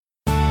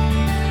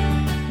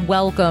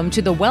Welcome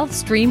to the Wealth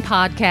Stream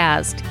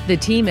Podcast. The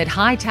team at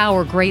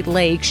Hightower Great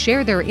Lakes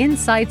share their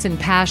insights and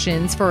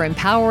passions for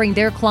empowering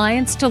their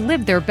clients to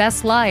live their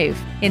best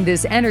life. In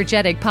this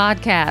energetic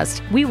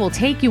podcast, we will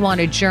take you on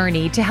a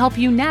journey to help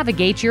you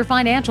navigate your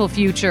financial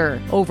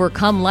future,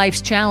 overcome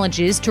life's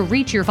challenges to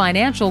reach your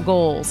financial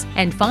goals,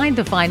 and find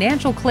the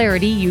financial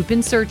clarity you've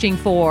been searching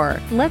for.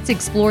 Let's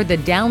explore the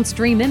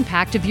downstream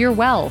impact of your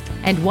wealth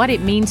and what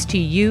it means to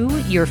you,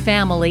 your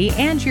family,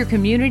 and your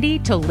community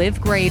to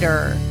live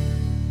greater.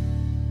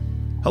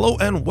 Hello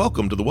and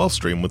welcome to the Wealth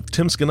Stream with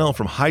Tim Scannell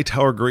from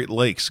Hightower Great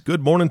Lakes.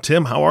 Good morning,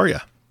 Tim. How are you?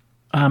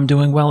 I'm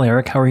doing well,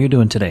 Eric. How are you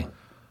doing today?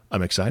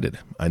 I'm excited.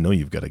 I know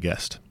you've got a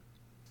guest.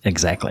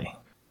 Exactly.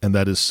 And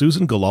that is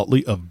Susan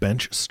Gellatly of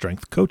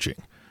BenchStrength Coaching.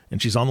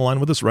 And she's on the line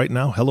with us right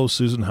now. Hello,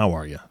 Susan. How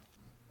are you?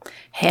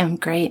 Hey, I'm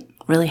great.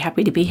 Really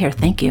happy to be here.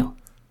 Thank you.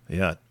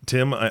 Yeah.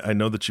 Tim, I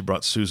know that you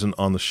brought Susan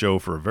on the show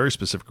for a very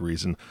specific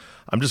reason.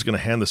 I'm just going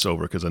to hand this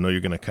over because I know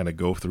you're going to kind of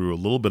go through a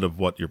little bit of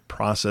what your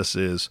process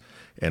is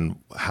and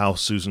how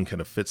Susan kind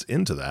of fits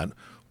into that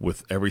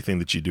with everything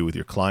that you do with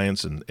your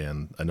clients. And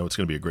I know it's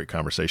going to be a great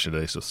conversation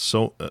today.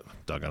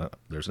 Doggone it,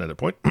 there's an edit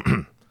point.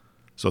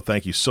 So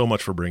thank you so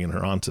much for bringing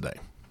her on today.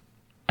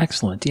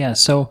 Excellent. Yeah.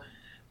 So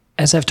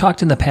as I've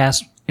talked in the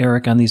past,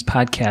 Eric, on these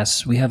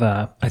podcasts, we have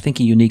I think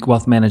a unique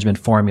wealth management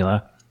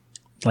formula.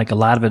 Like a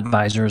lot of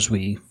advisors,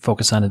 we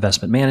focus on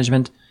investment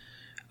management.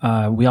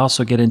 We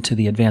also get into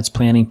the advanced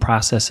planning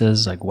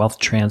processes like wealth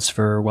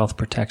transfer, wealth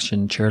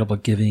protection, charitable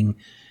giving.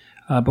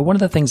 But one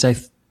of the things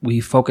we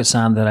focus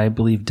on that I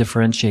believe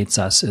differentiates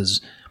us is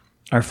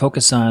our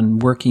focus on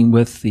working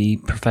with the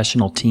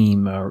professional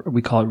team, or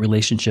we call it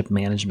relationship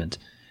management.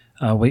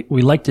 What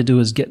we like to do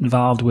is get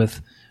involved with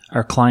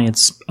our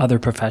clients' other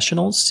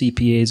professionals,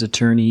 CPAs,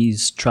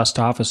 attorneys, trust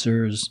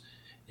officers,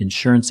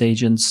 insurance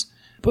agents.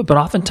 But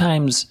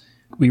oftentimes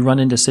we run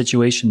into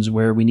situations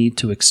where we need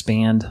to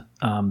expand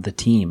the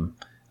team,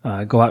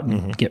 go out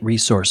and get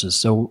resources,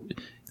 so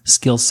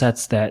skill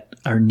sets that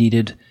are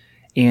needed.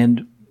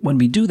 And when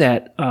we do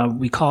that,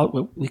 we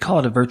call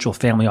it a virtual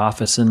family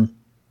office. And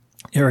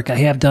Eric, I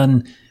have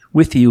done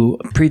with you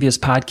previous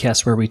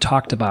podcasts where we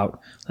talked about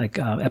like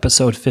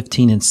episode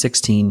 15 and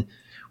 16.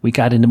 We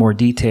got into more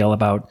detail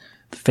about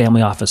the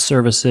family office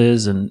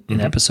services, and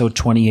in episode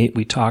 28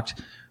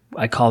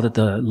 I called it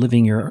the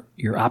living your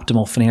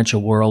optimal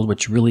financial world,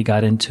 which really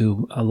got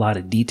into a lot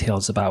of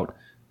details about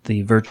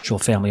the virtual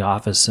family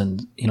office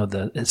and,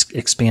 the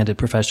expanded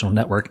professional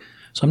network.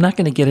 So I'm not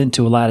going to get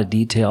into a lot of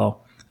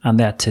detail on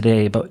that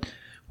today, but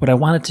what I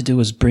wanted to do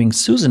is bring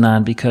Susan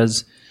on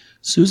because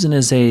Susan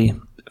is a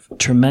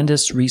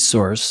tremendous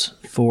resource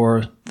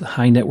for the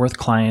high net worth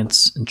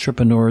clients,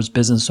 entrepreneurs,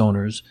 business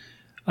owners,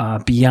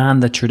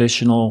 beyond the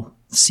traditional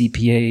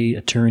CPA,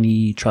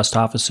 attorney, trust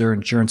officer,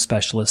 insurance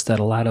specialist that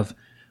a lot of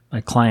my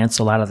clients,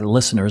 a lot of the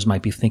listeners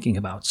might be thinking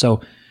about. So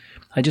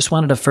I just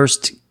wanted to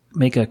first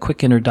make a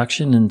quick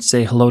introduction and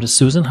say hello to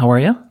Susan. How are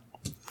you?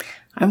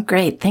 I'm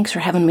great. Thanks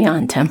for having me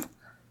on, Tim.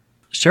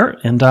 Sure.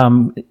 And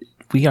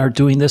we are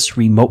doing this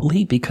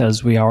remotely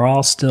because we are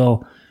all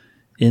still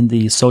in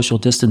the social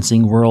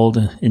distancing world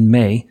in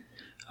May.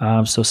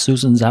 So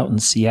Susan's out in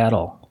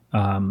Seattle,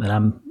 and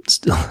I'm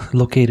still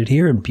located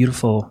here in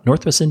beautiful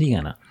Northwest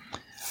Indiana.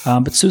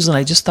 But Susan,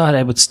 I just thought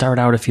I would start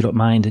out, if you don't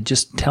mind,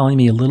 just telling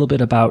me a little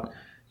bit about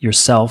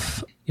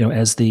yourself,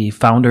 as the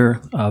founder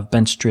of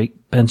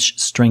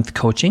BenchStrength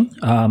Coaching,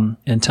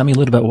 and tell me a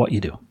little bit what you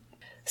do.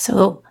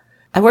 So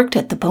I worked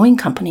at the Boeing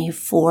company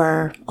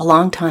for a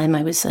long time.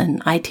 I was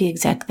an IT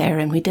exec there,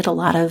 and we did a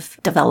lot of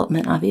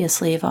development,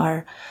 obviously, of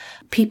our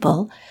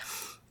people.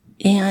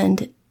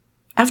 And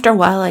after a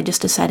while, I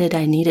just decided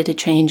I needed a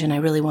change, and I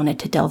really wanted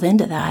to delve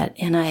into that.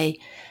 And I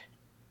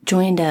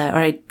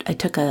I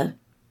took a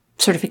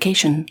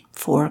certification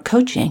for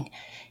coaching.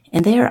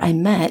 And there I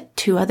met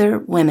two other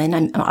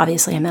women.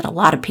 Obviously I met a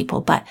lot of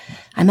people, but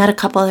I met a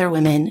couple other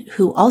women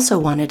who also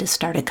wanted to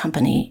start a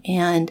company.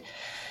 And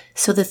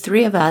so the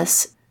three of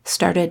us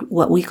started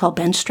what we call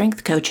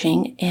BenchStrength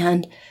Coaching.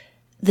 And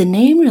the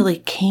name really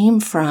came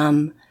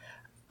from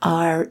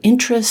our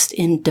interest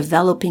in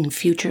developing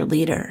future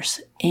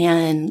leaders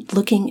and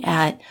looking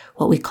at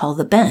what we call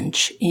the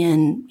bench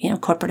in,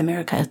 corporate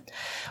America,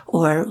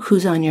 or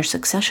who's on your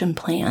succession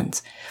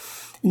plans.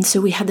 And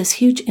so we had this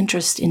huge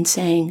interest in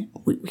saying,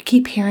 we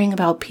keep hearing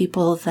about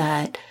people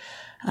that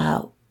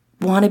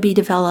want to be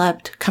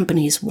developed,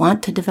 companies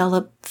want to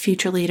develop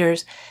future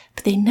leaders,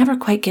 but they never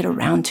quite get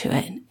around to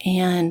it.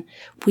 And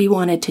we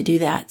wanted to do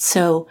that.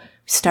 So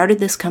we started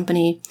this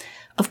company.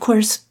 Of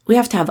course, we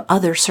have to have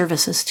other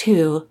services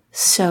too.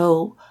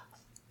 So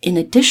in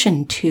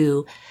addition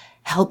to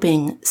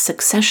helping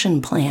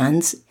succession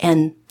plans,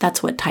 and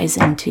that's what ties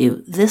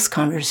into this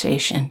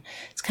conversation,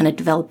 it's kind of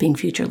developing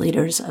future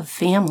leaders of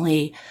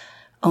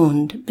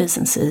family-owned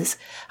businesses.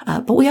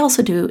 But we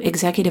also do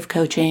executive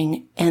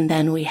coaching, and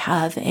then we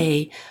have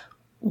a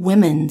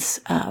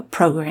women's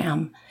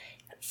program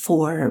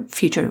for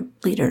future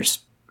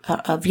leaders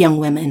of young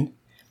women,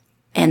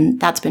 and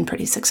that's been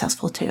pretty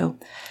successful too.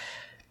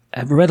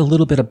 I've read a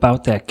little bit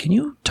about that. Can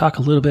you talk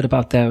a little bit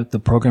about that, the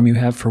program you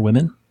have for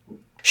women?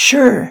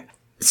 Sure.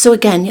 So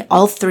again,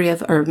 all three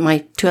of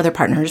my two other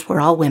partners were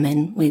all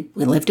women. We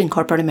lived in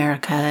corporate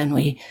America, and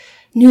we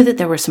knew that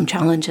there were some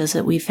challenges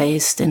that we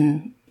faced.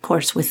 And of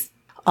course, with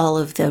all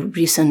of the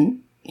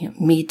recent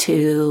Me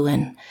Too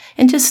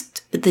and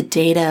just the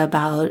data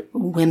about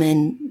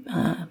women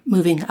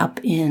moving up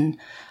in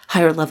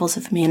higher levels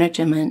of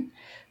management,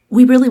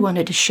 we really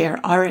wanted to share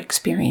our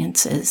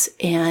experiences.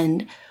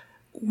 And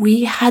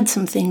we had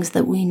some things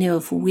that we knew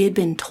if we had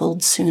been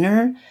told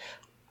sooner,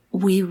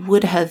 we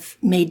would have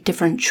made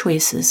different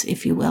choices,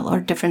 if you will,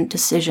 or different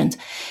decisions.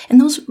 And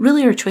those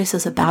really are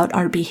choices about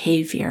our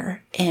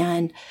behavior.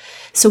 And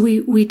so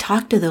we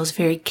talked to those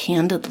very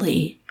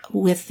candidly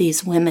with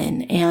these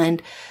women.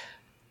 And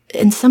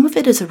some of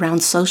it is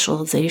around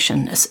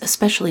socialization,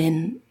 especially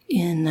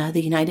in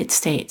the United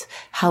States,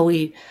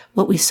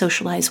 what we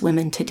socialize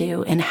women to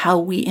do and how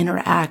we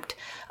interact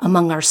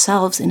among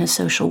ourselves in a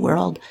social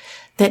world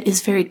that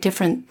is very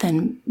different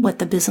than what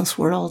the business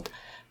world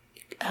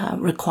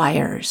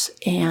requires.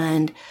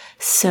 And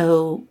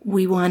so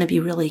we want to be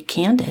really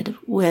candid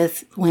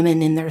with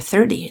women in their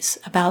 30s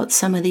about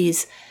some of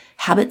these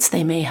habits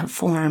they may have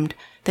formed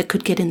that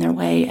could get in their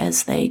way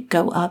as they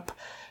go up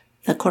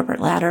the corporate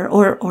ladder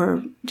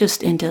or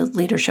just into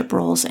leadership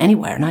roles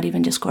anywhere, not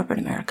even just corporate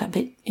America,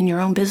 but in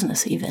your own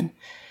business even.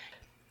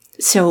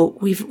 So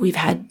we've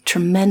had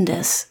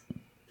tremendous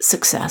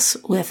success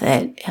with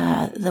it.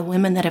 The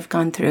women that have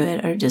gone through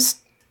it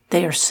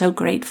they are so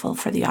grateful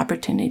for the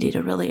opportunity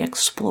to really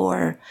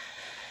explore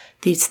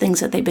these things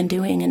that they've been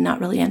doing and not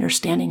really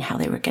understanding how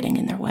they were getting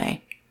in their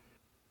way.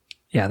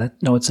 Yeah,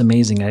 it's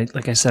amazing.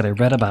 Like I said, I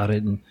read about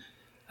it, and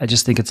I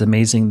just think it's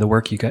amazing the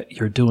work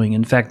you're doing.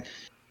 In fact,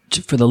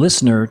 for the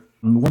listener,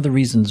 one of the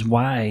reasons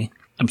why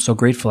I'm so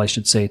grateful, I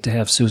should say, to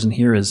have Susan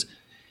here is,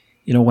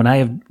 when I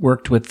have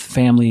worked with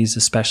families,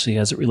 especially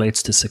as it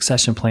relates to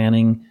succession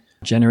planning,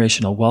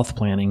 generational wealth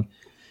planning,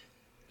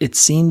 it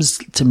seems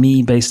to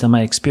me, based on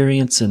my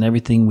experience and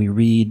everything we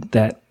read,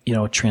 that,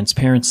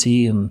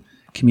 transparency and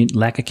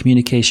lack of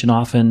communication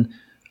often,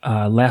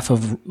 lack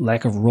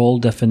of role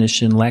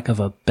definition, lack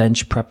of a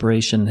bench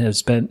preparation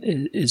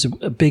is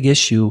a big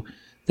issue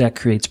that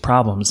creates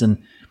problems.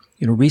 And,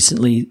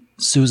 recently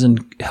Susan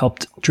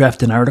helped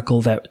draft an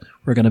article that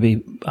we're going to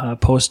be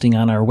posting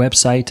on our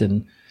website,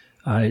 and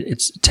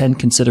it's 10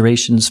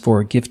 considerations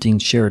for gifting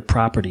shared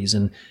properties.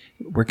 And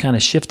we're kind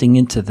of shifting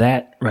into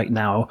that right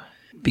now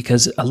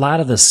because a lot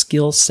of the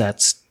skill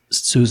sets,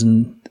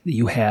 Susan,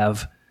 you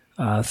have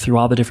through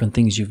all the different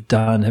things you've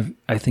done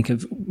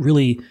have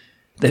really,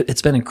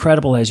 it's been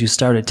incredible as you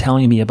started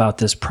telling me about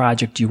this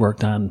project you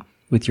worked on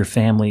with your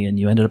family, and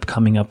you ended up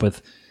coming up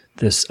with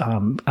this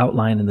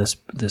outline and this.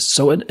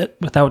 So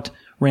without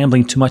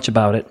rambling too much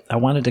about it, I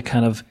wanted to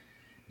kind of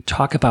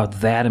talk about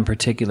that in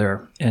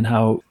particular and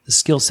how the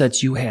skill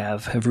sets you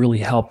have really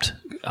helped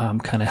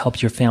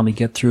your family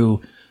get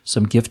through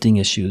some gifting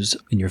issues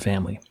in your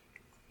family.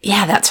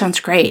 Yeah, that sounds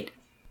great.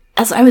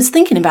 As I was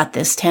thinking about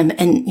this, Tim,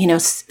 and,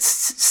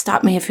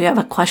 stop me if you have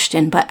a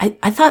question, but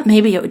I thought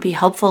maybe it would be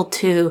helpful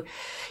to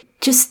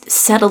just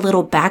set a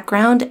little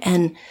background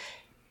and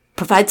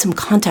provide some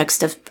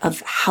context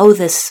of how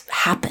this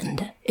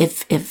happened,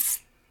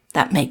 if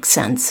that makes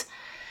sense.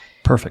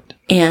 Perfect.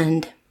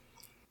 And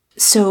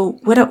so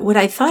what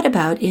I thought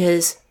about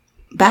is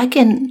back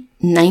in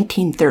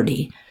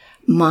 1930,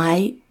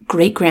 my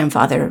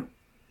great-grandfather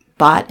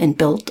bought and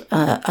built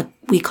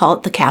we call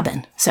it the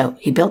cabin. So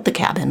he built the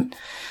cabin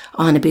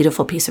on a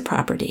beautiful piece of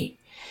property.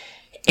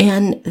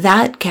 And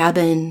that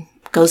cabin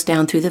goes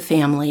down through the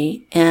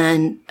family,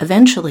 and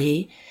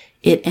eventually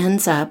it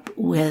ends up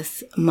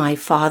with my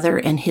father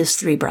and his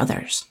three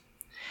brothers.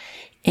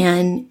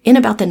 And in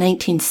about the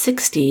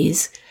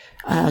 1960s,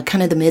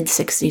 kind of the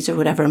mid-60s or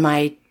whatever,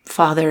 my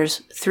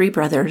father's three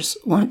brothers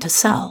want to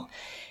sell,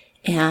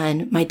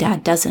 and my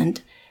dad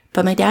doesn't.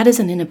 But my dad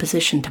isn't in a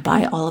position to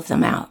buy all of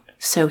them out,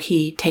 so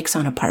he takes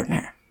on a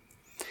partner.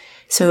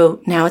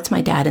 So now it's my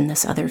dad and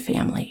this other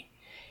family.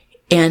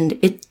 And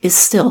it is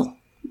still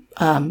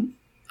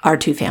our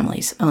two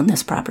families own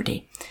this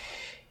property.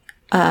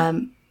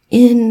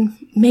 In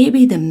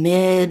maybe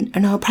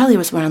probably it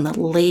was around the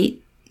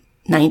late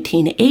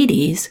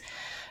 1980s,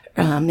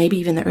 maybe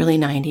even the early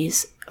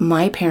 90s,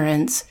 my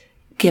parents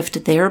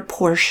gifted their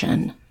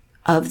portion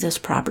of this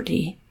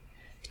property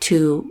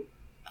to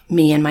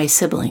me and my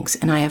siblings,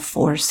 and I have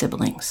 4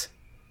 siblings.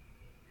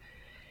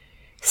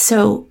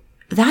 So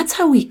that's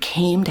how we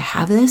came to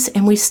have this,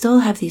 and we still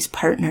have these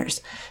partners.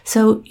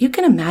 So you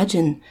can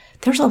imagine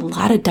there's a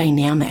lot of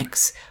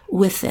dynamics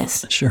with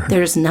this. Sure.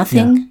 There's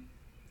nothing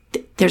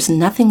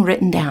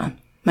written down.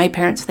 My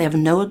parents, they have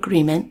no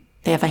agreement.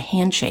 They have a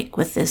handshake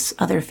with this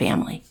other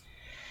family.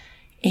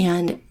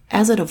 And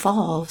as it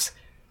evolves,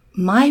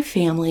 my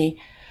family,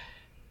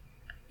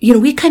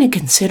 we kind of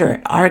consider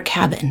it our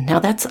cabin. Now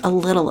that's a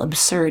little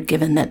absurd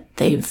given that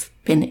they've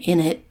been in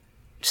it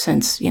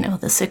since, the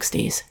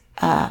 60s.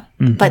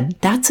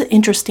 But that's an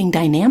interesting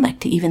dynamic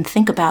to even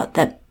think about,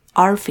 that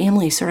our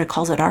family sort of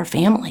calls it our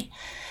family.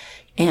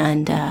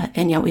 And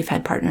yet we've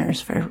had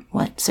partners for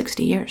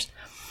 60 years.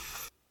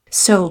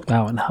 So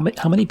wow. And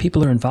how many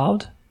people are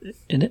involved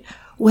in it?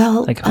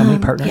 Well, like how many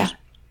partners? Yeah.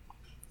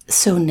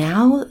 So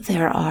now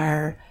there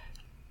are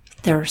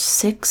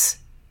 6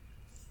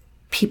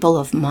 people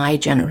of my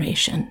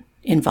generation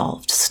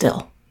involved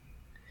still.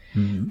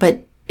 Mm-hmm.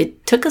 But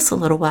it took us a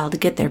little while to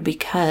get there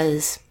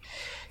because,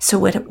 so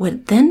what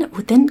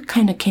then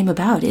kind of came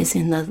about is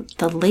in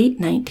the late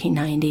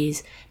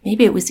 1990s,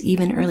 maybe it was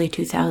even early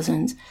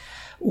 2000s,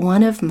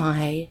 one of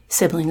my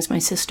siblings, my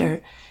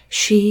sister,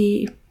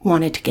 she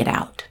wanted to get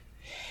out.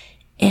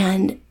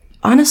 And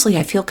honestly,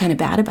 I feel kind of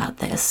bad about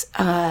this.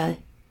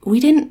 We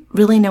didn't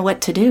really know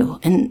what to do.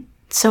 And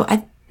so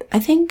I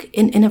think,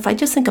 and if I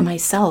just think of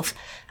myself,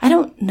 I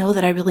don't know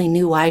that I really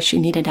knew why she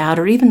needed out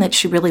or even that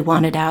she really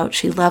wanted out.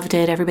 She loved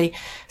it, everybody.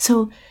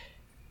 So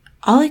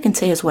all I can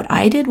say is what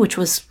I did, which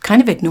was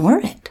kind of ignore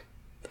it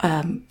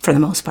for the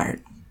most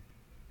part.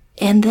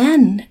 And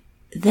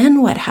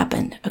then what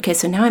happened? Okay,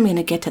 so now I'm going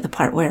to get to the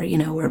part where,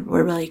 we're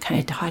really kind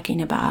of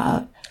talking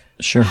about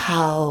sure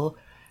how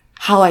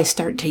I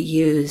start to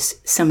use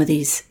some of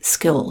these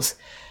skills.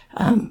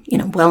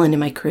 Well into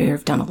my career,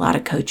 I've done a lot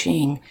of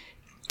coaching,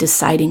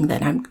 deciding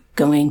that I'm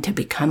going to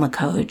become a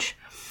coach.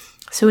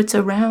 So it's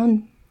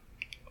around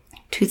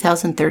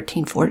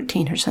 2013,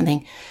 14 or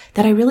something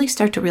that I really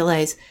start to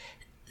realize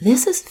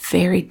this is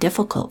very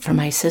difficult for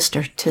my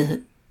sister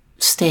to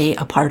stay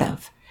a part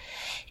of.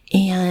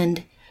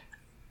 And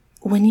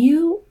when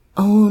you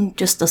own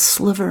just a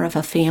sliver of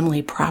a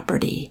family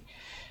property,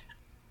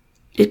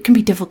 it can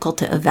be difficult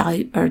to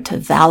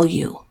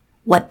value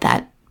what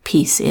that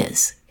piece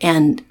is.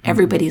 And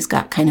everybody's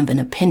got kind of an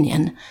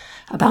opinion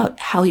about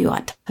how you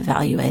ought to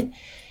value it.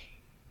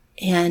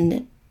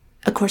 And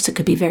of course, it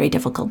could be very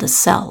difficult to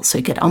sell. So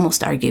you could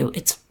almost argue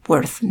it's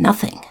worth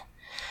nothing.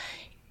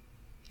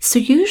 So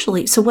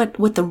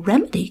what the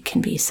remedy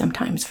can be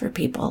sometimes for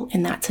people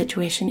in that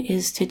situation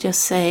is to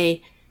just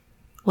say,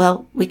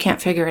 well, we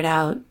can't figure it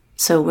out,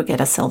 so we're going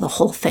to sell the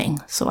whole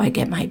thing so I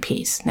get my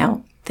piece.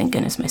 Now, thank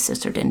goodness my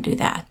sister didn't do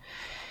that.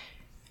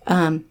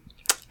 I'm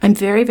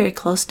very, very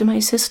close to my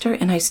sister,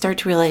 and I start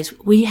to realize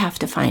we have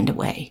to find a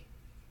way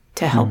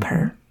to help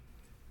her,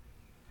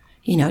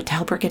 to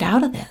help her get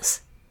out of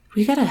this.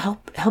 We got to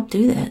help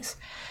do this.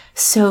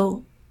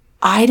 So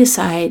I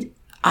decide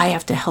I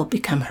have to help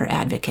become her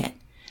advocate.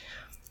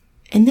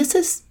 And this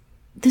is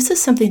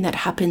something that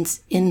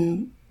happens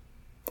in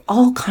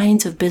all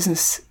kinds of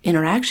business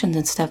interactions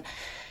and stuff.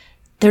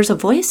 There's a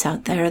voice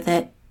out there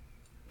that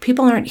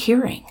people aren't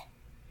hearing.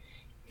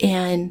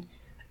 And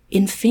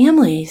in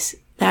families,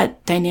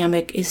 that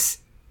dynamic is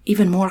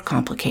even more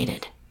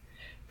complicated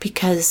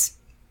because,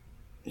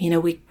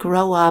 we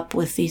grow up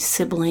with these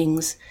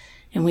siblings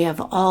and we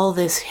have all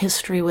this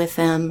history with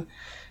them,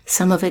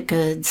 some of it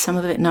good, some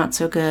of it not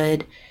so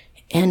good.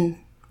 And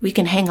we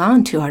can hang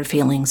on to our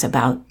feelings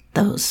about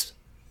those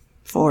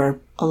for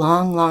a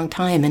long, long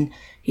time. And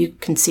you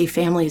can see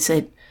families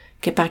that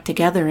get back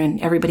together and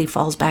everybody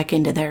falls back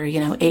into their,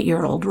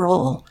 8-year-old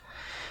role.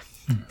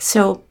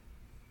 So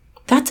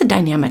that's a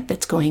dynamic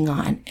that's going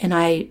on. And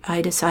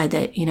I decide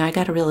that, I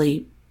got to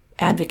really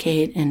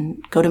advocate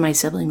and go to my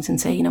siblings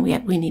and say,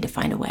 we need to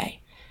find a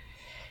way.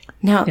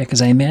 Now, yeah,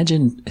 because I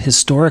imagine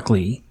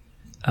historically,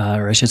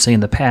 or I should say in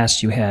the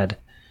past, you had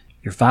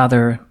your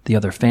father, the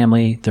other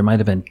family. There might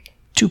have been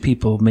 2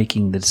 people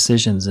making the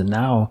decisions, and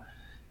now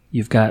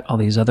you've got all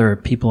these other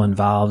people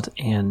involved.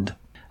 And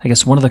I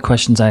guess one of the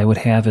questions I would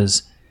have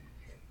is,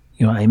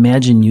 I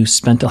imagine you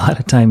spent a lot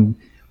of time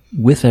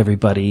with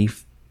everybody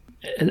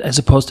as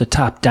opposed to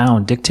top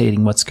down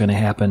dictating what's going to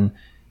happen.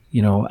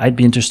 I'd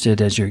be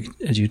interested as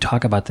you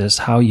talk about this,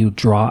 how you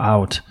draw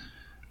out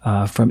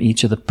from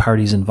each of the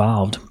parties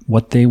involved,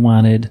 what they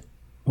wanted,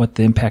 what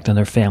the impact on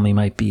their family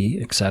might be,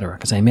 et cetera.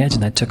 Because I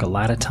imagine that took a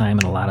lot of time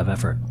and a lot of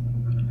effort.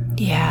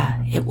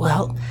 Yeah,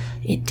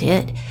 it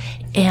did.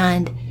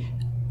 And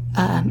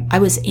I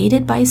was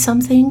aided by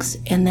some things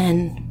and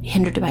then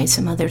hindered by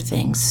some other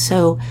things.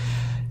 So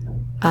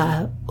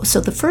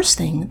the first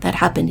thing that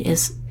happened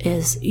is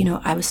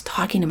I was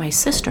talking to my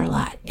sister a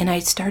lot, and I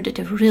started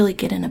to really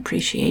get an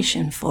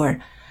appreciation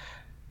for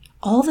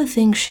all the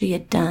things she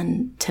had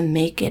done to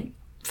make it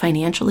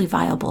financially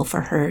viable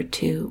for her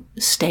to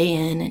stay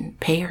in and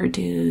pay her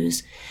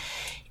dues,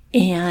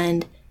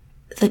 and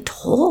the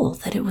toll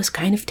that it was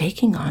kind of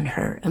taking on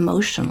her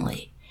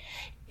emotionally.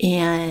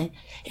 And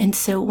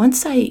so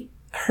once I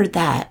heard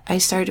that, I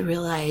started to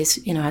realize,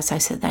 as I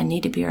said, that I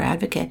need to be her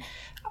advocate.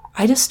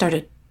 I just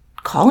started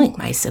calling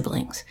my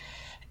siblings,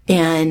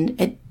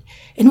 and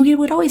we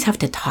would always have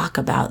to talk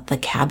about the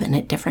cabin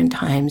at different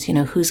times,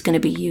 who's going to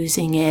be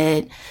using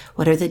it,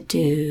 what are the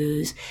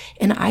dues,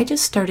 and I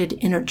just started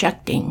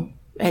interjecting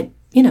at,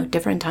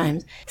 different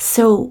times.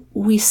 So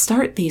we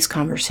start these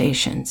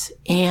conversations,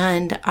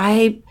 and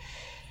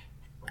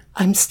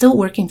I'm still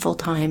working full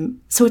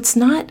time, so it's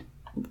not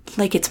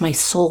like it's my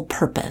sole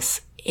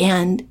purpose.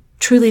 And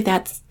truly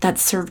that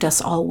served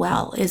us all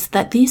well, is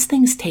that these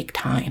things take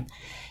time.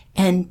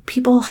 And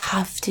people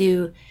have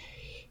to,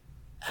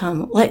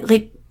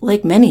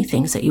 like many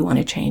things that you want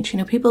to change,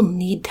 people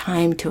need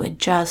time to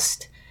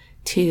adjust,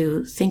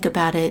 to think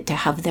about it, to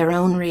have their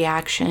own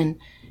reaction,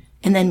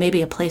 and then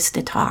maybe a place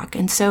to talk.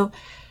 And so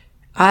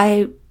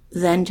I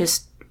then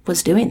just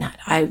was doing that.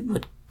 I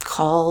would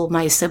call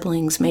my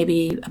siblings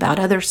maybe about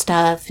other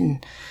stuff,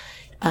 and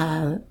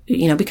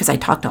because I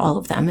talked to all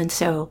of them. And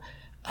so,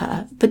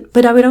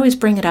 but I would always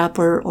bring it up,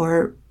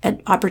 or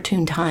at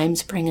opportune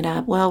times bring it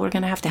up. Well, we're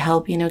going to have to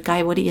help,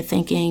 Guy, what are you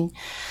thinking?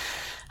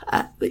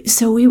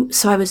 So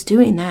I was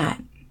doing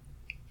that.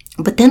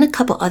 But then a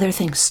couple other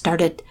things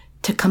started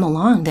to come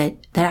along that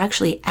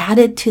actually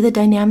added to the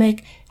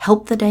dynamic,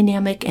 helped the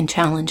dynamic, and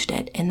challenged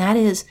it. And that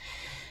is,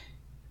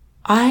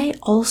 I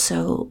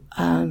also,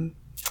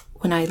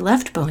 when I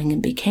left Boeing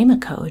and became a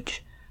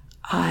coach,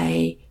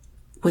 I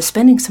was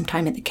spending some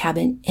time at the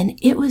cabin, and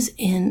it was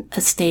in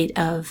a state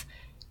of,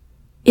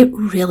 it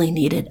really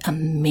needed a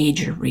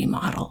major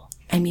remodel.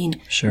 I mean,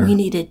 Sure. We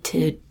needed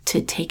to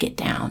take it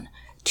down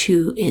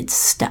to its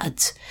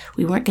studs.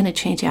 We weren't going to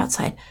change the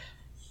outside.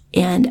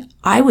 And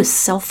I was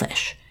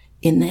selfish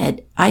in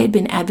that I had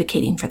been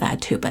advocating for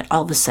that too, but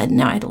all of a sudden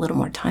now I had a little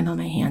more time on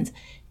my hands,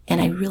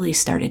 and I really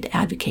started to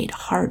advocate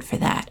hard for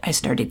that. I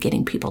started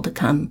getting people to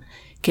come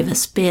give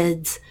us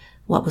bids,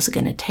 what was it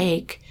going to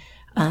take,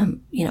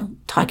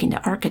 talking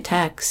to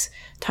architects,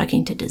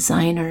 talking to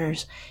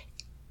designers.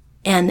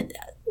 And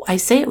I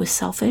say it was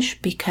selfish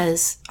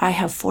because I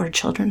have 4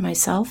 children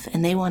myself,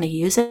 and they want to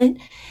use it.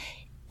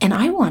 And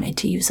I wanted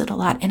to use it a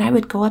lot. And I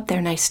would go up there,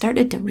 and I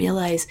started to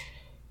realize,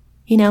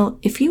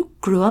 if you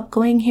grew up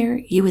going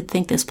here, you would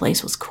think this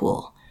place was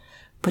cool.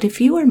 But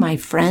if you were my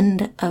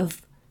friend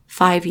of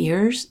 5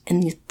 years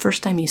and the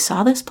first time you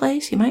saw this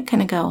place, you might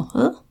kind of go,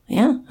 oh,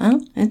 yeah,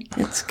 well,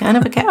 it's kind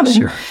of a cabin.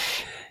 Sure.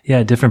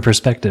 Yeah, different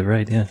perspective,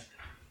 right? Yeah.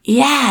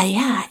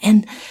 Yeah.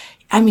 And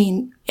I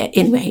mean,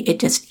 anyway,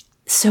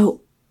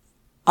 so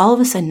all of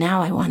a sudden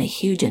now I want a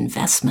huge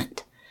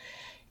investment.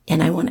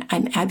 And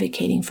I'm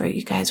advocating for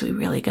you guys, we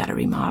really got to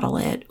remodel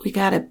it. We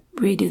got to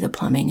redo the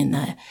plumbing,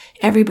 and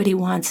everybody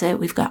wants it.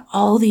 We've got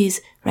all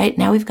these, right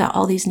now we've got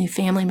all these new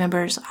family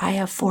members. I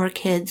have 4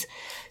 kids.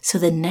 So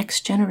the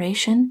next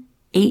generation,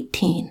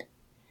 18.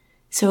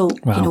 So,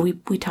 Wow.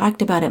 We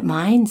talked about it,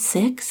 mine,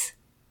 6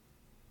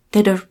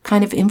 that are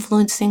kind of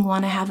influencing,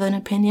 want to have an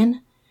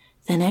opinion.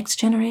 The next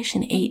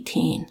generation,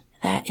 18.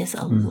 That is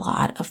a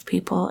lot of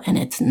people, and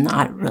it's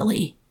not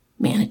really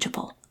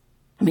manageable.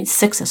 I mean,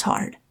 6 is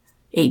hard.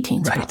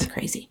 18 is probably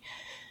crazy.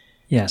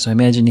 Yeah, so I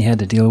imagine you had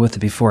to deal with it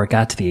before it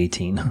got to the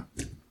 18.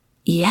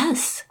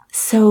 Yes.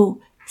 So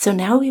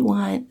now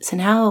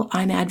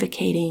I'm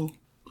advocating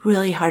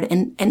really hard.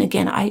 And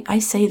again, I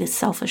say this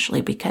selfishly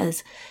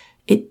because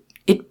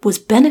it was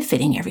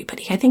benefiting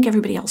everybody. I think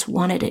everybody else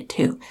wanted it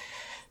too.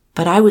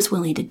 But I was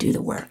willing to do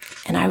the work,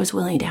 and I was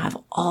willing to have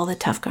all the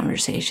tough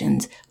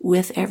conversations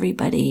with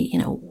everybody.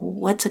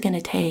 What's it going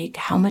to take?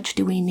 How much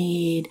do we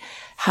need?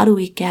 How do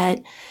we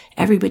get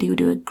everybody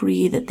to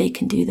agree that they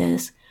can do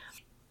this?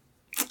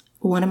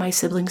 One of my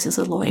siblings is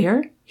a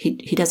lawyer.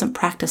 He doesn't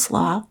practice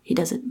law. He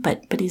doesn't,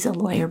 but he's a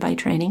lawyer by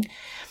training.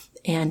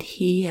 And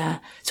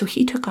so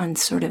he took on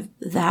sort of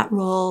that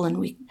role, and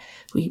we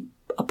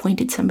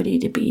appointed somebody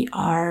to be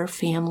our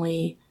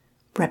family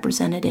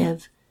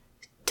representative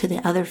to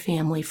the other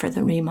family for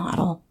the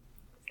remodel.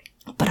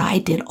 But I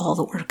did all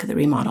the work of the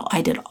remodel.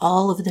 I did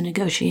all of the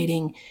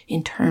negotiating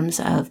in terms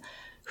of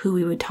who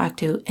we would talk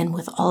to, and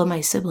with all of my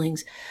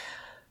siblings,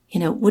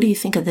 what do you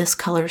think of this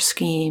color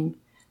scheme?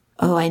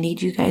 Oh, I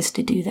need you guys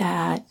to do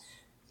that.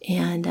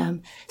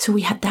 And so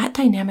we had that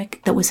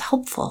dynamic that was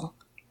helpful.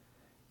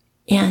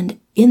 And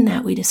in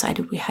that, we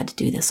decided we had to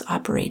do this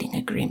operating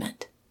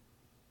agreement.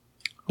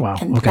 Wow.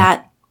 And okay.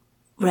 that,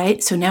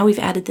 right? So now we've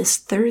added this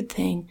third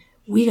thing.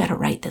 We got to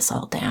write this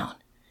all down.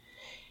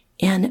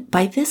 And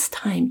by this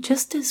time,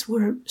 just as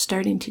we're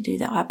starting to do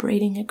the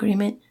operating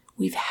agreement,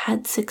 we've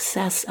had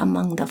success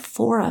among the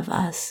 4 of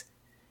us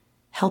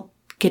help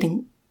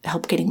getting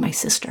my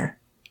sister,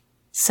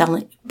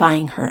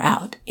 buying her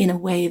out in a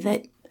way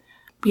that,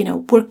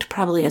 worked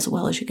probably as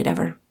well as you could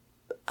ever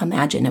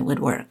imagine it would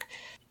work.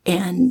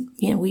 And,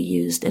 we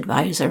used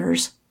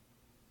advisors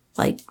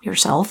like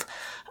yourself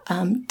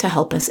to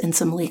help us in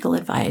some legal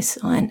advice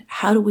on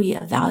how do we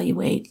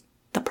evaluate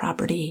the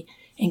property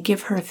and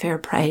give her a fair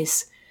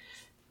price,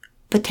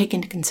 but take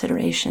into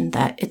consideration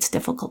that it's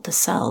difficult to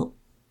sell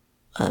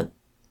a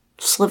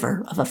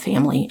sliver of a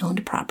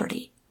family-owned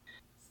property.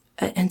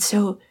 And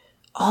so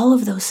all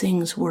of those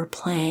things were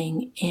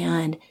playing,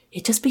 and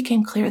it just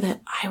became clear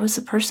that I was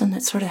the person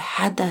that sort of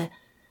had the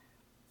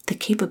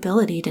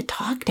capability to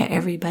talk to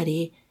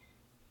everybody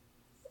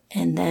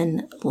and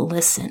then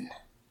listen.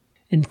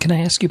 And can I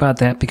ask you about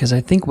that? Because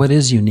I think what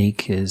is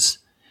unique is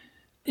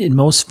in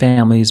most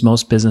families,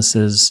 most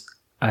businesses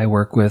I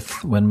work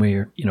with,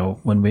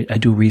 I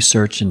do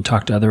research and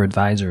talk to other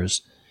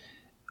advisors,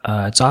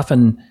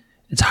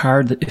 it's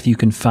hard if you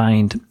can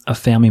find a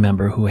family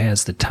member who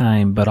has the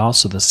time, but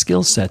also the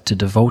skill set to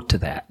devote to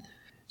that.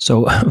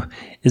 So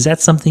is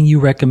that something you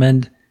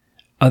recommend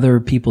other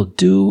people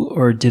do,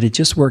 or did it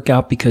just work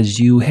out because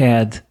you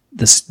had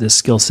the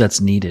skill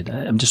sets needed?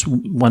 I'm just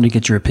wanting to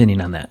get your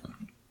opinion on that.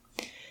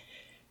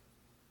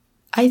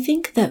 I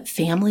think that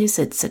families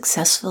that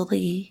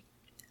successfully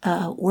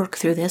work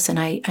through this, and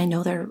I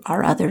know there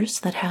are others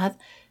that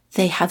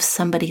they have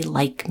somebody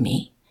like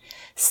me.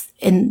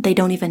 And they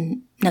don't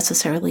even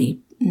necessarily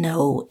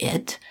know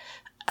it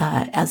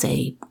as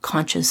a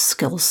conscious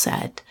skill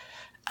set.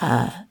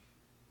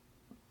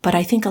 But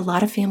I think a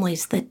lot of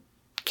families that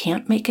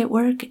can't make it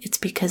work, it's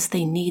because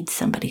they need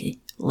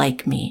somebody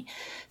like me.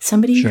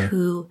 Somebody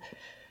who,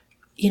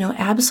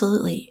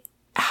 absolutely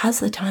has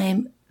the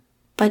time,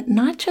 but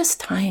not just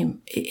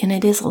time, and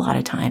it is a lot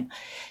of time.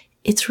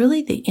 It's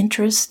really the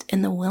interest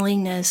and the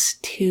willingness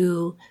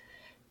to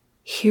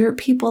hear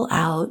people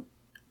out.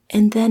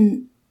 And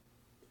then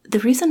the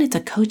reason it's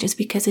a coach is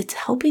because it's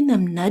helping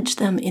them nudge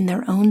them in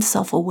their own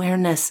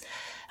self-awareness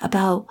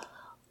about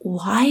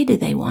why do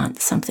they want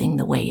something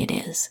the way it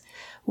is?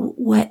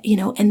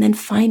 And then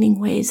finding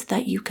ways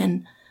that you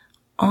can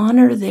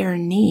honor their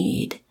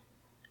need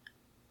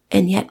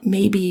and yet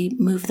maybe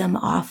move them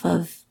off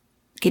of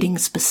getting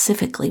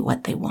specifically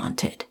what they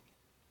wanted.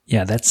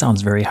 Yeah, that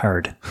sounds very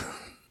hard.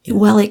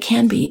 Well, it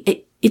can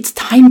be. It's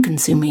time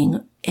consuming,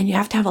 and you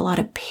have to have a lot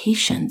of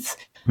patience.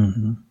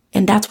 Mm-hmm.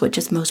 And that's what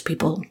just most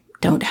people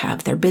don't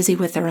have. They're busy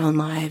with their own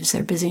lives.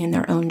 They're busy in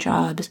their own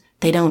jobs.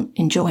 They don't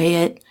enjoy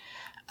it.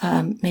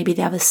 Maybe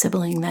they have a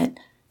sibling that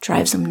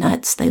drives them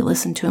nuts. They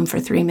listen to him for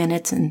 3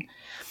 minutes. And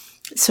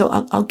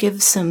so I'll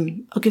give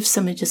some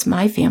of just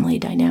my family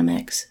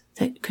dynamics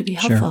that could be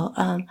helpful.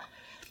 Sure.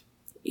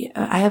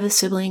 I have a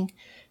sibling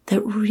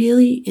that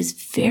really is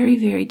very,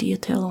 very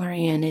detail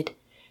oriented,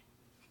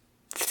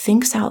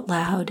 thinks out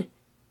loud,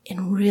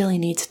 and really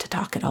needs to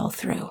talk it all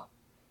through.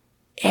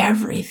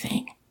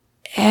 Everything.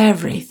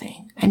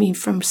 I mean,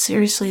 from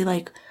seriously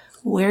like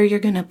where you're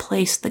going to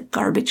place the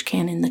garbage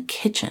can in the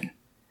kitchen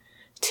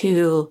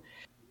to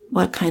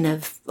what kind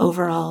of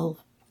overall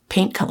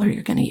paint color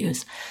you're going to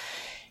use.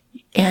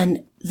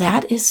 And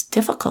that is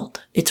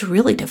difficult. It's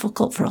really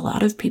difficult for a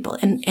lot of people.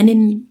 And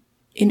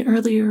in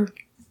earlier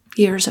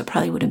years, it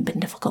probably would have been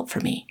difficult for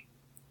me.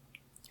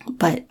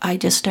 But I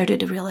just started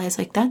to realize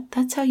like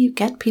that's how you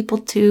get people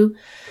to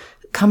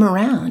come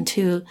around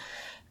to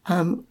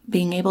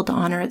being able to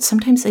honor it.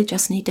 Sometimes they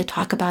just need to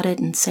talk about it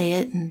and say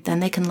it, and then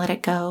they can let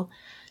it go.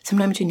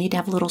 Sometimes you need to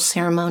have little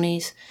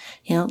ceremonies.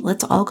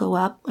 Let's all go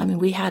up. I mean,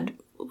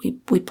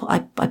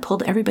 I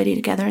pulled everybody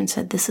together and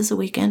said, this is a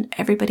weekend.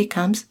 Everybody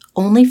comes.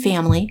 Only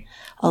family,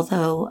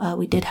 although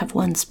we did have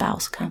one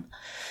spouse come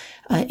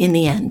in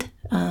the end.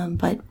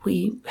 But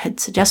we had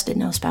suggested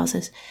no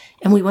spouses.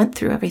 And we went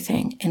through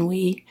everything, and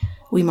we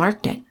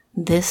marked it.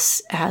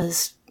 This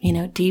has,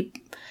 deep,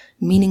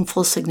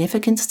 meaningful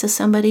significance to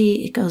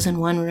somebody. It goes in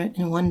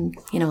one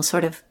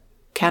sort of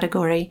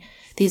category.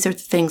 These are the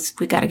things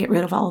we got to get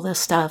rid of all this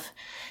stuff.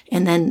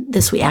 And then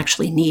this we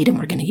actually need and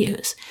we're going to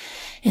use.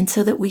 And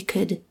so that we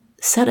could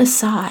set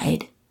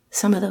aside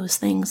some of those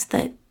things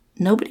that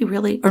nobody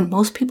really, or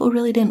most people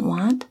really didn't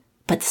want,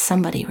 but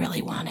somebody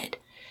really wanted.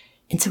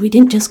 And so we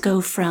didn't just go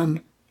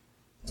from,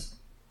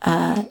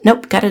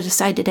 nope, got to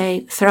decide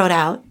today, throw it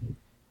out,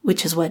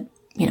 which is what,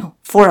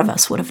 4 of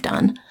us would have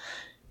done,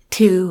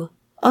 to,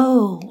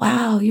 oh,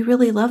 wow, you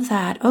really love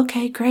that.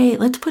 Okay, great.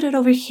 Let's put it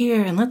over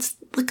here and let's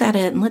look at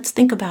it and let's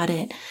think about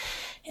it.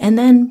 And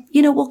then,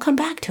 we'll come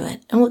back to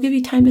it and we'll give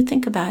you time to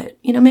think about it.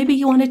 Maybe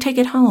you want to take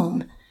it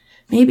home.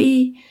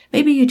 Maybe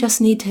you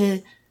just need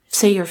to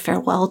say your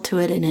farewell to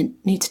it and it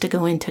needs to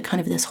go into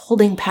kind of this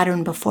holding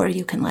pattern before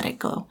you can let it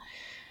go.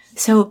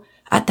 So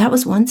that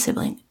was one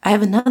sibling. I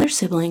have another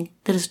sibling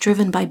that is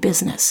driven by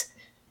business.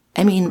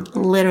 I mean,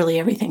 literally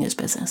everything is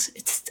business.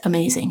 It's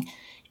amazing.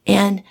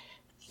 And,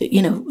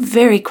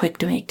 very quick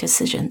to make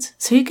decisions.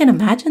 So you can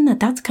imagine that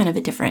that's kind of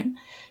a different.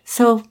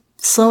 So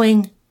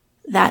slowing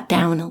that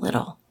down a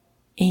little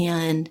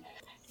and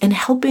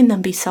helping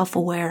them be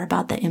self-aware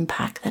about the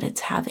impact that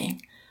it's having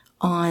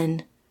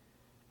on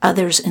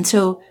others. And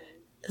so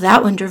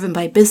that one driven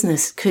by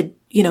business could,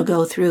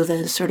 go through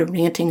the sort of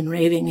ranting and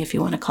raving, if you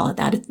want to call it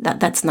that.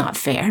 That's not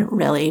fair,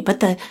 really.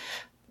 But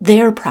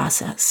their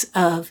process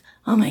of,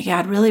 oh my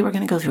God, really? We're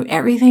going to go through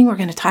everything. We're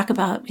going to talk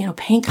about,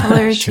 paint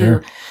color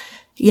sure.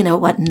 to,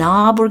 what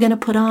knob we're going to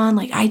put on.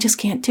 Like, I just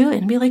can't do it.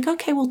 And be like,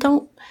 okay, well,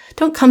 don't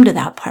come to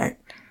that part.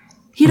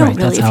 You don't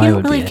really, if you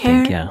don't really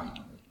care,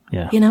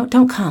 yeah.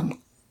 Don't come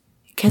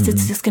because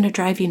it's just going to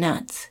drive you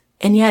nuts.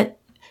 And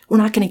yet we're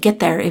not going to get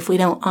there if we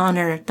don't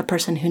honor the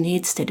person who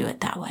needs to do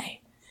it that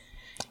way.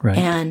 Right.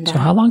 And so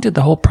how long did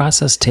the whole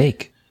process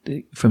take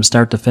from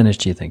start to finish,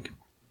 do you think?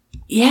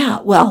 Yeah,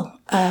 well,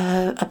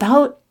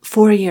 about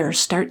 4 years,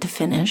 start to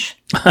finish.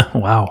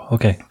 Wow.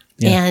 Okay.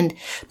 Yeah.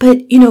 But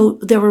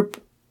there were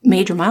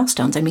major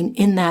milestones. I mean,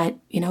 in that,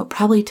 it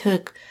probably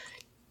took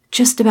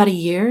just about a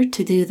year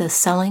to do the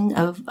selling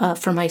of,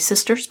 for my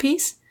sister's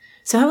piece.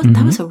 So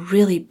that was a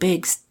really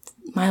big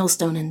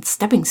milestone and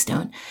stepping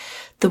stone.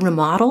 The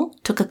remodel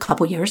took a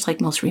couple years, like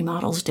most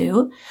remodels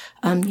do,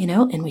 and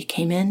we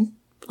came in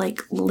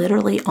like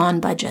literally on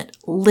budget.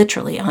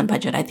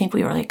 I think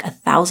we were like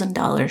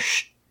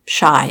 $1,000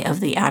 shy of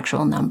the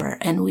actual number,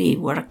 and we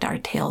worked our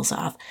tails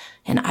off,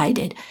 and I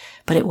did,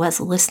 but it was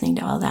listening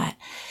to all that.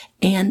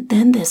 And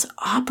then this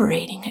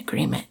operating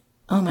agreement,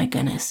 oh my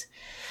goodness,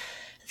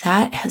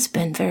 that has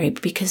been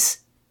because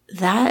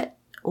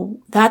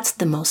that's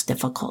the most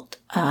difficult.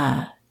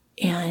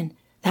 And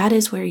that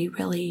is where you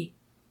really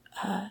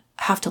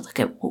have to look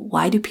at,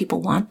 why do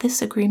people want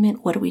this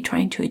agreement? What are we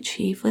trying to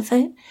achieve with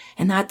it?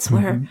 And that's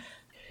where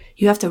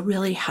you have to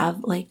really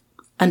have like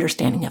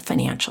understanding of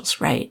financials,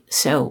 right?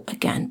 So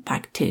again,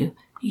 back to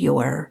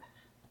your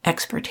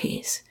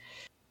expertise.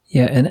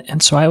 Yeah.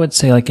 And so I would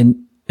say, like,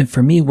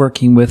 for me,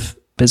 working with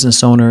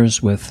business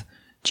owners with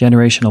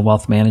generational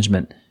wealth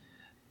management,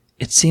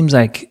 it seems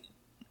like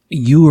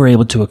you were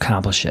able to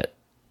accomplish it.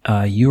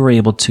 You were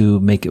able to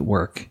make it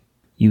work.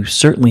 You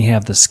certainly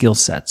have the skill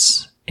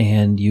sets,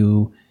 and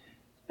you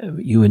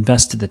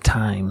invested the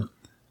time.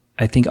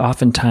 I think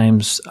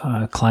oftentimes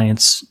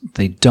clients,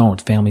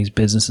 families,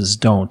 businesses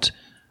don't.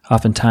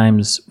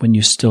 Oftentimes when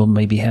you still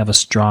maybe have a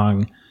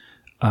strong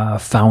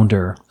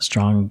founder,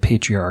 strong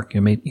patriarch,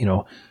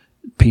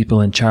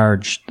 people in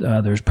charge,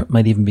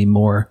 might even be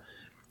more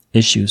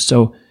issues.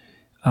 So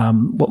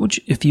what would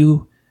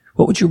you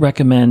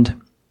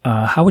recommend?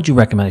 How would you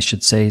recommend, I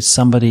should say,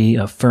 somebody,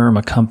 a firm,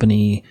 a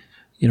company,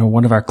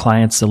 one of our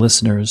clients, the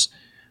listeners,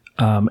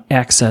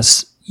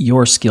 access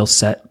your skill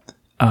set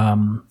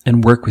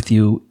and work with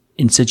you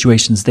in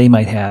situations they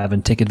might have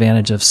and take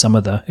advantage of some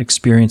of the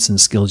experience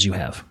and skills you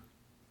have?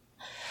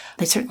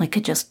 They certainly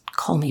could just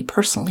call me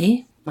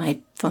personally. My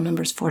phone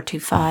number is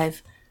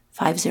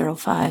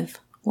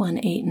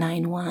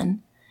 425-505-1891.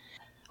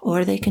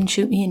 Or they can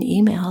shoot me an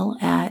email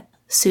at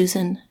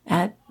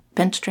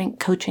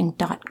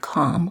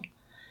susan@benchstrengthcoaching.com.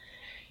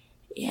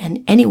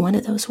 And any one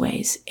of those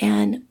ways.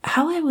 And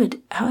how I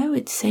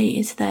would say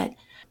is that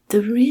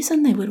the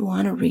reason they would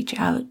want to reach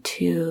out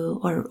to,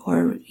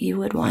 or you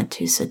would want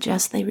to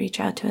suggest they reach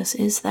out to us,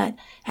 is that,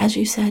 as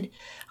you said,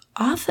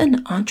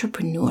 often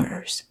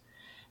entrepreneurs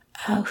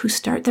who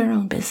start their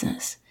own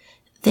business,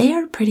 they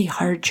are pretty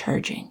hard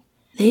charging.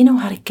 They know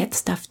how to get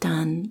stuff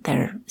done.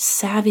 They're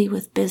savvy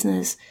with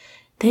business.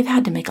 They've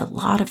had to make a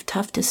lot of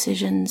tough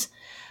decisions.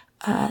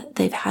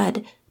 They've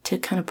had to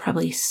kind of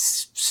probably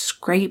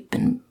scrape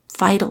and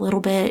fight a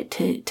little bit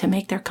to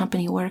make their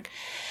company work.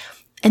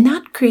 And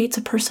that creates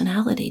a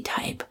personality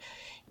type.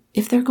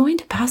 If they're going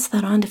to pass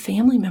that on to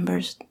family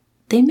members,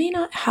 they may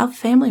not have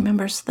family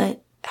members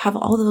that have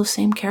all of those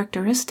same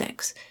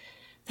characteristics.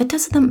 That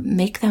doesn't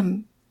make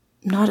them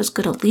not as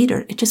good a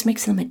leader. It just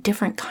makes them a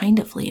different kind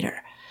of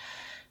leader.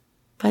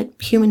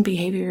 But human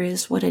behavior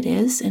is what it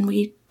is, and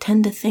we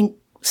tend to think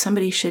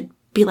somebody should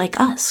be like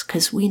us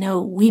because we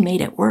know we made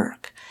it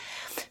work.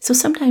 So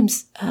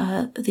sometimes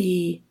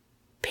the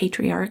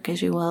patriarch,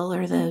 as you will,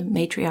 or the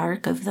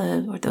matriarch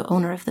or the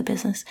owner of the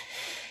business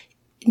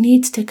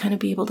needs to kind of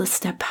be able to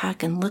step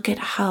back and look at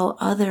how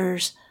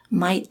others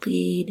might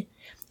lead,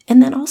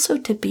 and then also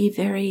to be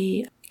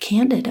very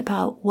candid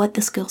about what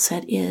the skill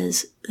set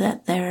is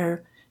that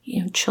their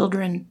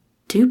children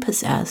do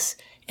possess,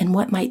 and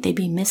what might they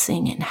be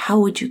missing, and how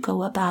would you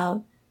go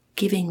about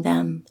giving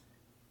them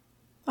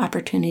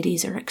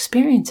opportunities or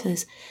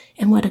experiences.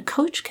 And what a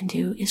coach can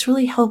do is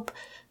really help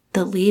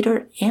the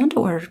leader and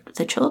or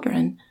the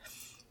children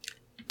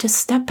just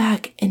step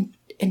back and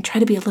try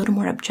to be a little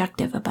more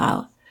objective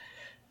about,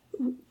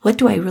 what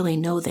do I really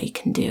know they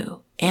can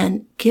do?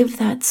 And give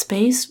that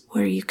space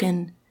where you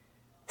can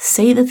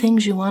say the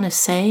things you want to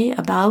say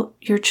about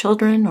your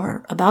children,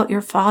 or about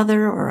your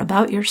father, or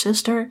about your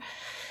sister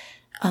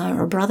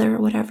or brother, or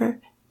whatever.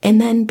 And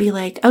then be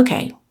like,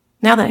 okay,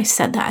 now that I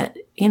said that,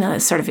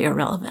 it's sort of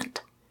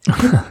irrelevant.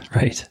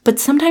 Right. But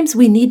sometimes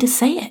we need to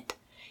say it.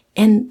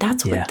 And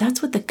that's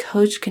what the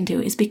coach can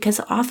do, is because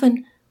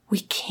often we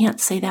can't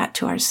say that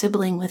to our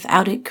sibling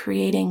without it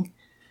creating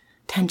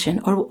tension,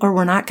 or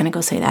we're not going to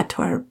go say that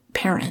to our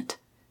parent,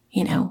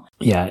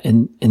 Yeah.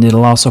 And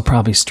it'll also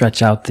probably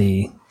stretch out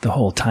the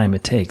whole time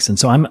it takes. And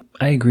so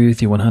I agree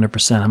with you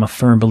 100%. I'm a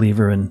firm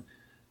believer in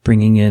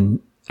bringing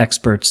in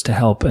experts to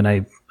help. And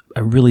I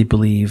really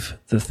believe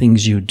the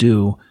things you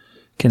do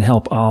can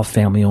help all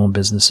family-owned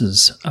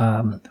businesses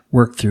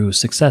work through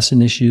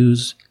succession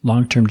issues,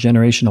 long-term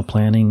generational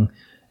planning,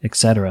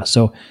 etc.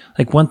 So,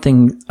 like, one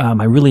thing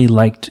I really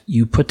liked,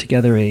 you put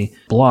together a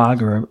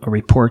blog or a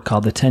report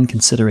called The 10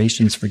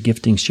 Considerations for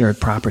Gifting Shared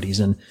Properties.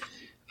 And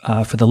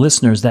for the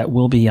listeners, that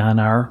will be on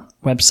our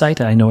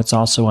website. I know it's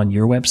also on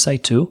your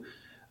website too.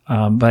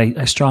 But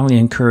I strongly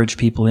encourage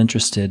people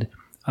interested,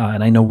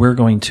 and I know we're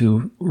going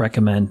to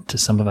recommend to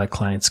some of our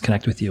clients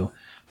connect with you.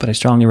 But I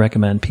strongly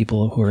recommend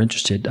people who are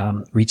interested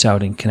reach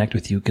out and connect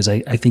with you, because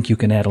I think you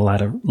can add a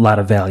lot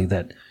of value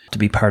to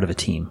be part of a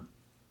team.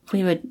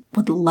 We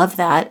would love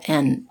that,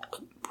 and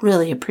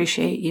really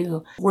appreciate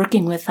you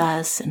working with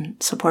us and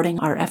supporting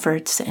our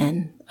efforts.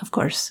 And of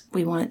course,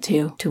 we want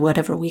to do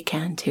whatever we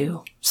can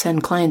to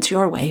send clients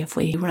your way if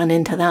we run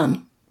into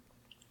them.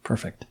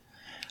 Perfect.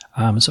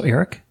 So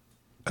Eric?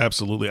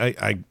 Absolutely.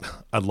 I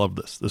love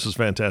this. This is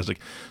fantastic.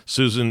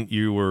 Susan,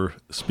 you were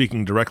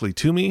speaking directly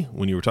to me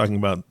when you were talking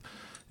about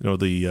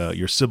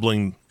your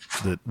sibling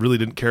that really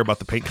didn't care about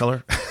the paint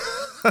color.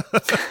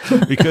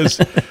 Because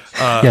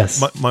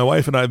Yes. my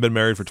wife and I have been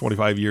married for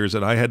 25 years,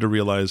 and I had to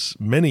realize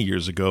many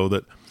years ago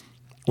that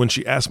when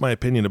she asked my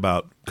opinion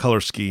about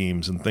color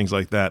schemes and things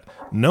like that,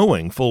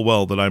 knowing full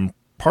well that I'm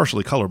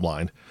partially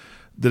colorblind,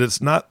 that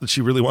it's not that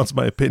she really wants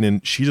my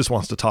opinion. She just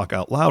wants to talk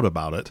out loud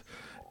about it.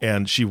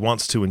 And she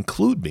wants to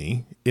include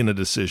me in a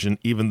decision,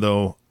 even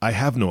though I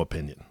have no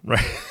opinion,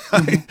 right?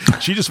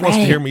 She just wants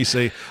to hear me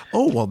say,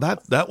 oh, well,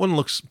 that one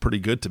looks pretty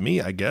good to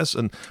me, I guess.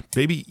 And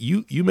baby,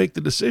 you make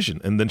the decision.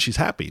 And then she's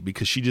happy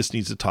because she just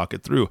needs to talk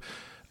it through.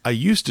 I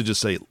used to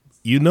just say,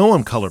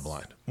 I'm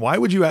colorblind. Why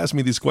would you ask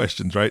me these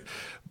questions, right?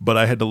 But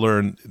I had to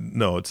learn,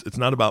 no, it's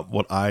not about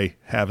what I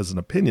have as an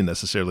opinion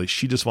necessarily.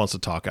 She just wants to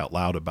talk out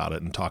loud about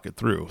it and talk it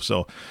through.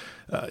 So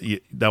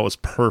that was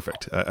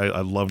perfect.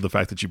 I love the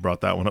fact that you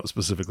brought that one up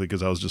specifically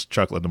because I was just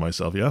chuckling to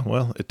myself. Yeah,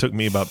 well, it took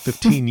me about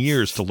 15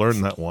 years to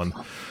learn that one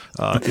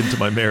into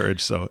my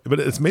marriage. So, but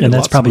it's made and it a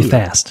that's lot probably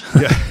smoother. fast.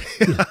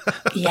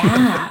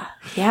 Yeah.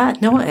 Yeah.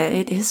 No,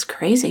 it is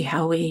crazy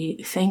how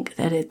we think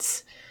that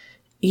it's,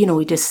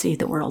 we just see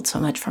the world so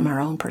much from our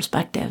own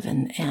perspective,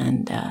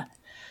 and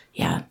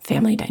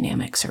family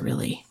dynamics are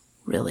really,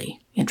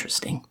 really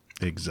interesting.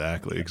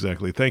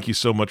 Exactly. Thank you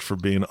so much for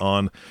being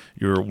on.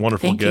 Your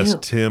wonderful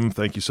guest, Tim.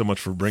 Thank you so much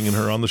for bringing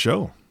her on the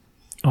show.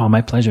 Oh,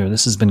 my pleasure.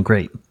 This has been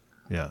great.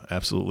 Yeah,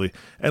 absolutely.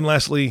 And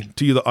lastly,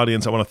 to you, the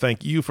audience, I want to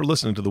thank you for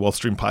listening to the Wealth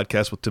Stream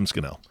Podcast with Tim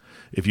Scannell.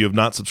 If you have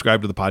not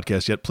subscribed to the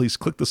podcast yet, please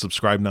click the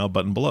subscribe now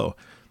button below.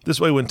 This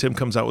way, when Tim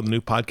comes out with a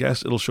new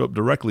podcast, it'll show up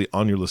directly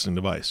on your listening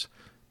device.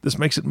 This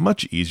makes it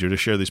much easier to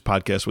share these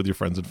podcasts with your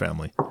friends and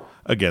family.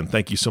 Again,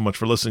 thank you so much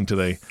for listening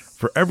today.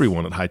 For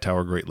everyone at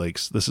Hightower Great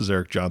Lakes, this is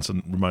Eric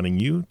Johnson reminding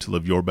you to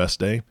live your best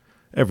day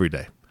every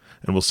day.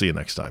 And we'll see you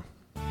next time.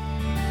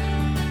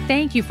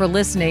 Thank you for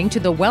listening to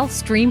the Wealth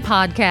Stream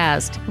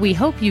Podcast. We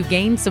hope you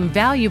gained some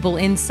valuable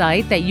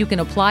insight that you can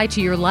apply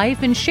to your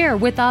life and share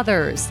with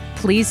others.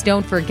 Please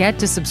don't forget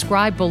to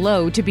subscribe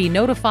below to be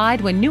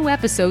notified when new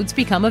episodes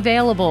become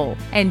available.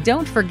 And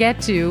don't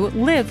forget to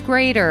live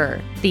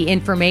greater. The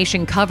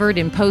information covered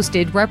and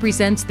posted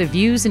represents the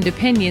views and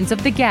opinions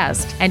of the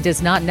guest and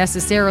does not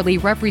necessarily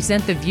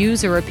represent the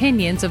views or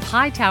opinions of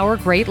Hightower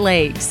Great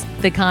Lakes.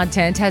 The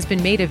content has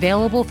been made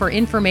available for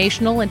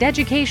informational and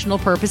educational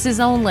purposes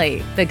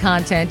only. The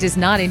content is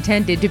not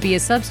intended to be a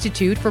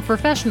substitute for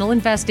professional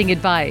investing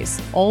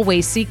advice.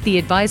 Always seek the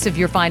advice of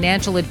your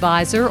financial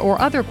advisor or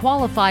other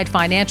qualified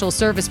financial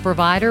service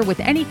provider with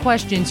any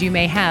questions you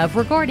may have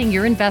regarding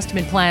your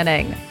investment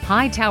planning.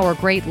 Hightower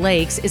Great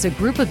Lakes is a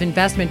group of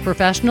investment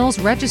professionals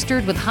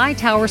registered with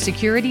Hightower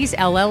Securities,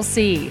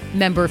 LLC,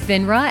 member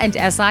FINRA and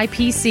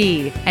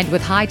SIPC, and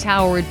with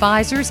Hightower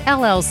Advisors,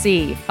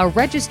 LLC, a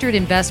registered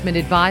investment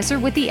advisor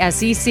with the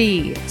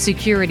SEC.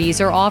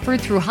 Securities are offered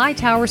through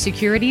Hightower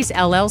Securities,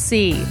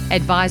 LLC.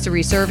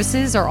 Advisory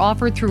services are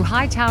offered through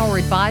Hightower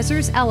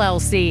Advisors,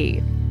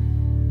 LLC.